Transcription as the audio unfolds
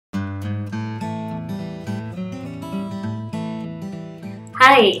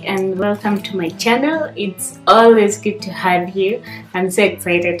Hi and welcome to my channel. It's always good to have you. I'm so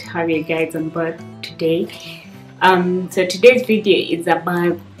excited to have you guys on board today. So today's video is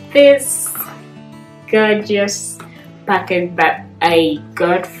about this gorgeous packet that I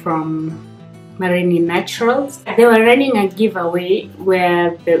got from Marini Naturals. They were running a giveaway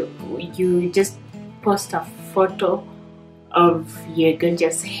where you just post a photo of your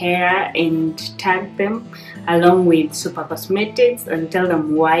gorgeous hair and tag them along with Super Cosmetics and tell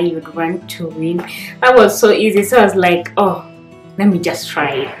them why you'd want to win. That was so easy, so I was like, oh, let me just try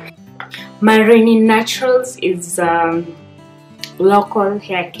it. Marini Naturals is a local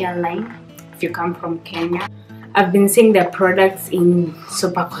hair care line if you come from Kenya. I've been seeing their products in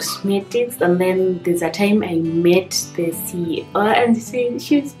Super Cosmetics, and then there's a time I met the CEO and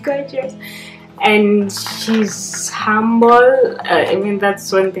she's gorgeous and she's humble. I mean,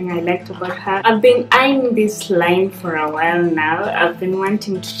 that's one thing I liked about her. I've been eyeing this line for a while now. I've been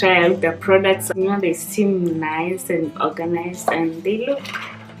wanting to try out the products. You know, they seem nice and organized and they look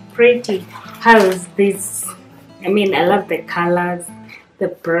pretty. How's this? I mean, I love the colors, the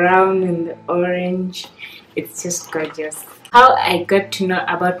brown and the orange. It's just gorgeous. How I got to know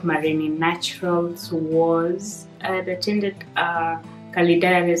about Marini Naturals was I had attended a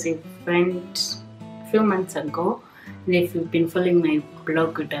Kalidari's event a few months ago, and if you've been following my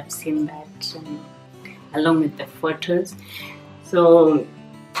blog, you would have seen that along with the photos. So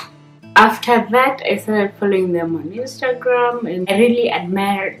after that, I started following them on Instagram, and I really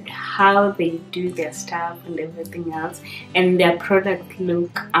admired how they do their stuff and everything else, and their products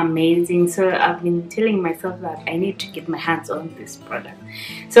look amazing. So I've been telling myself that I need to get my hands on this product.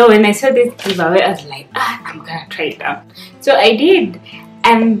 So when I saw this giveaway, I was like, I'm gonna try it out. So I did,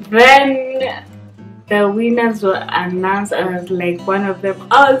 and then the winners were announced. I was like one of them.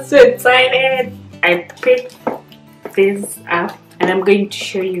 I was so excited. I picked this up, and I'm going to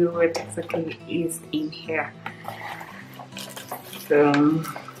show you what exactly is in here. So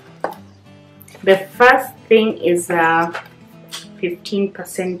the first thing is a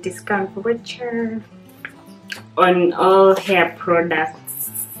 15% discount voucher on all hair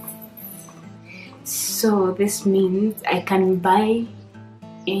products. So this means I can buy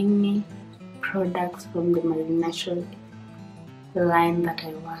any products from the Marini Naturals line that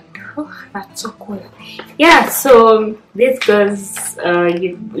I want. Oh, that's so cool. Yeah, so this goes,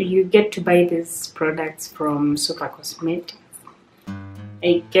 you get to buy these products from Super Cosmetics.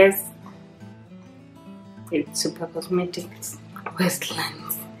 I guess it's Super Cosmetics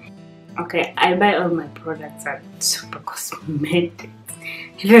Westlands. Okay, I buy all my products at Super Cosmetics.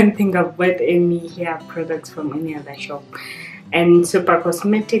 I don't think I've bought any hair products from any other shop. And Super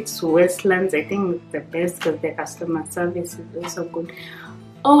Cosmetics Westlands, I think it's the best because their customer service is also good.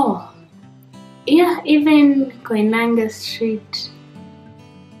 Oh, yeah, even Koinange Street.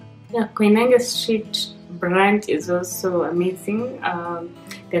 Yeah, Koinange Street brand is also amazing.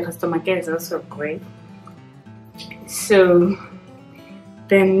 Their customer care is also great. So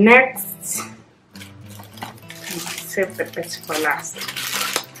the next, save the best for last.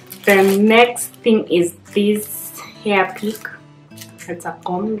 The next thing is this hair pick. It's a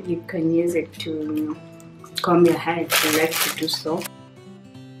comb. You can use it to comb your hair if you like to do so.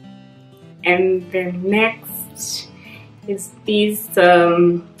 And the next is this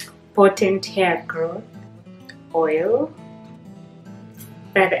potent hair growth oil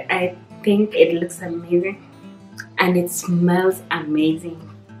that I think it looks amazing and it smells amazing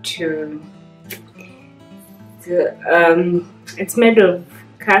too. So, it's made of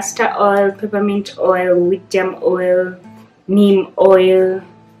castor oil, peppermint oil, wheat germ oil, neem oil,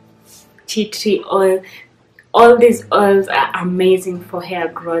 tea tree oil. All these oils are amazing for hair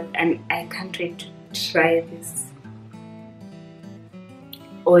growth, and I can't wait to try this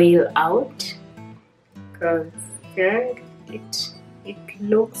oil out because yeah, it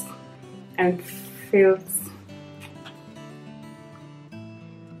looks and feels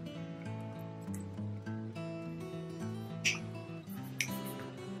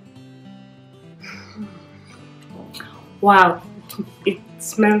wow, it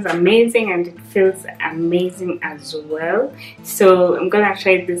smells amazing and it feels amazing as well. So I'm gonna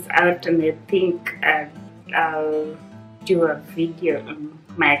try this out, and I think I'll do a video on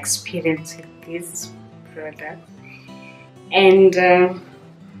my experience with this product. And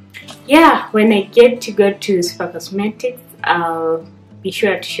yeah, when I get to go to Super Cosmetics, I'll be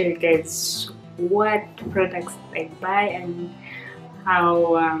sure to show you guys what products I buy and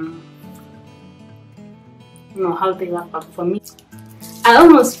how how they work out for me. I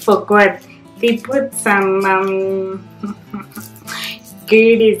almost forgot, they put some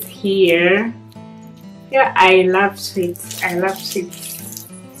goodies here. Yeah, I love sweets. I love sweets.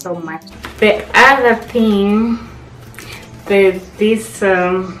 so much. The other thing, there's this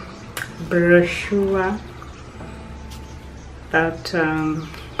brochure that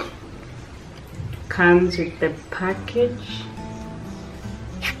comes with the package.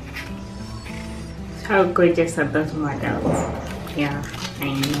 How gorgeous are those models? Yeah,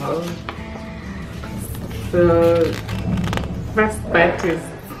 I know. So first part is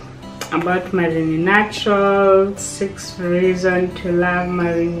about Marini Naturals, 6 reasons to love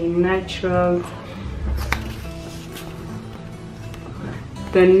Marini Naturals.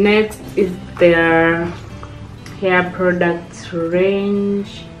 The next is their hair products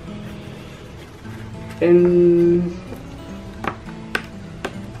range, and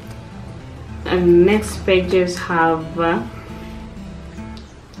next pages have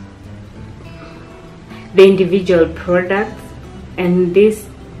the individual products, and this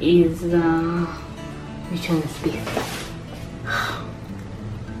is which one is this?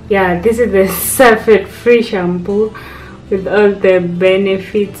 Yeah, this is the sulfate free shampoo with all the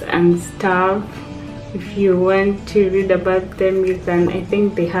benefits and stuff. If you want to read about them, you can, I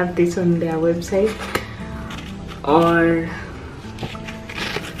think they have this on their website, or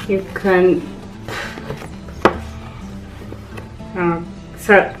you can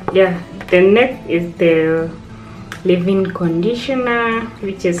so yeah, the next is the leave-in conditioner,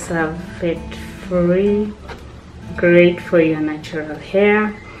 which is sulfate free, great for your natural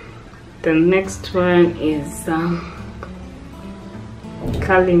hair. The next one is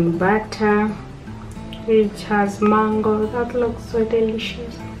curling butter, which has mango. That looks so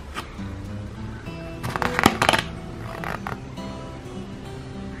delicious.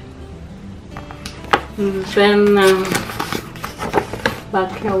 And then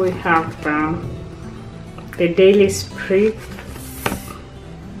back here we have the daily spritz.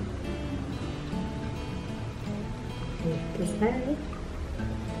 Is that it?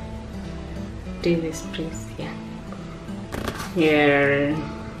 Daily spritz, yeah. Here,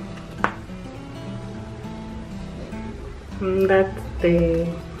 that's the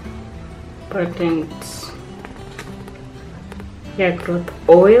potent hair growth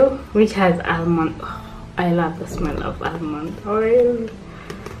oil, which has almond. Oh, I love the smell of almond oil.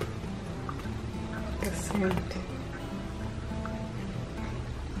 The scent.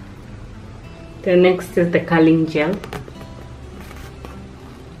 The next is the curling gel.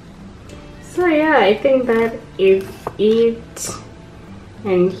 So yeah, I think that is it.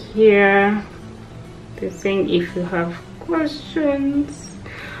 And here they're saying if you have questions.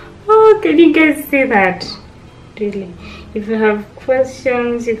 Oh, can you guys see that? Really, if you have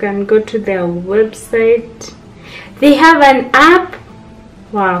questions, you can go to their website. They have an app.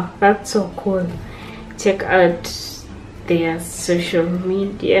 Wow, that's so cool. Check out their social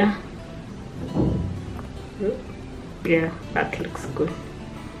media. Yeah, that looks good.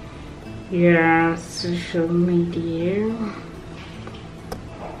 Yeah, social media.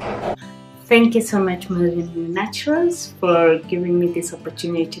 Thank you so much, Marini Naturals, for giving me this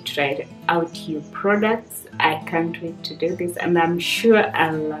opportunity to try out your products. I can't wait to do this, and I'm sure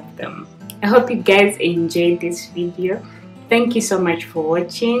I'll love them. I hope you guys enjoyed this video. Thank you so much for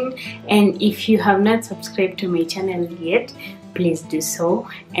watching, and if you have not subscribed to my channel yet, please do so,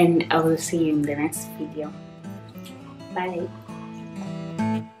 and I will see you in the next video. Bye.